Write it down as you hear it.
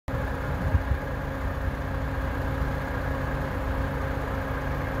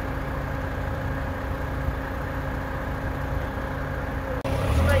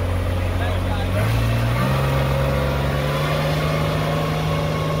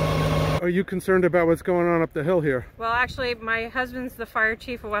you concerned about what's going on up the hill here? Well, actually, my husband's the fire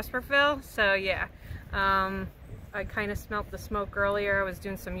chief of Westbrookville, so yeah. I kind of smelt the smoke earlier. I was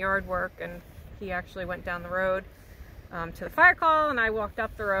doing some yard work, and he actually went down the road to the fire call, and I walked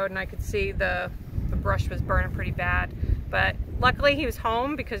up the road, and I could see the brush was burning pretty bad. But luckily, he was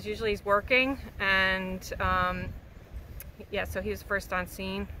home because usually he's working, and yeah, so he was first on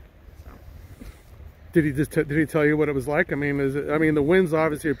scene. Did he tell you what it was like? I mean, the winds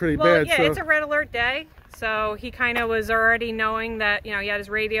obviously are pretty bad. Yeah, so. It's a red alert day, so he kind of was already knowing that, you know, he had his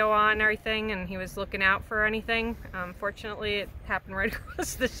radio on and everything, and he was looking out for anything. Fortunately, it happened right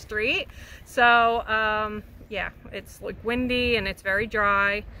across the street. So yeah, it's like windy and it's very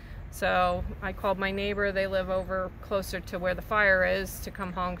dry. So I called my neighbor. They live over closer to where the fire is to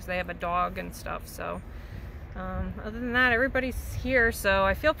come home because they have a dog and stuff. So. Other than that, everybody's here, so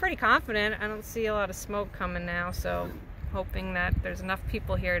I feel pretty confident. I don't see a lot of smoke coming now, so hoping that there's enough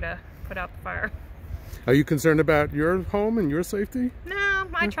people here to put out the fire. Are you concerned about your home and your safety? No,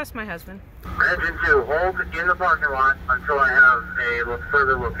 I trust my husband. Engine 2, hold in the parking lot until I have a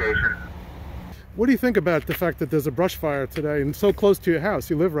further location. What do you think about the fact that there's a brush fire today and so close to your house?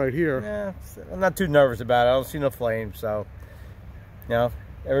 You live right here. Yeah, I'm not too nervous about it. I don't see no flames, so, you know,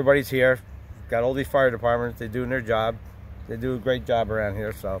 everybody's here. Got all these fire departments, they're doing their job. They do a great job around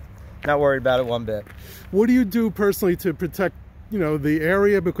here, so not worried about it one bit. What do you do personally to protect, you know, the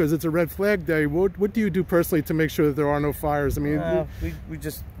area, because it's a red flag day? What do you do personally to make sure that there are no fires? I mean, we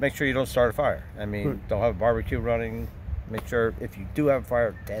just make sure you don't start a fire. I mean, don't have a barbecue running. Make sure if you do have a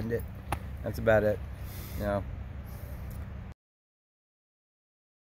fire, tend it. That's about it, you know.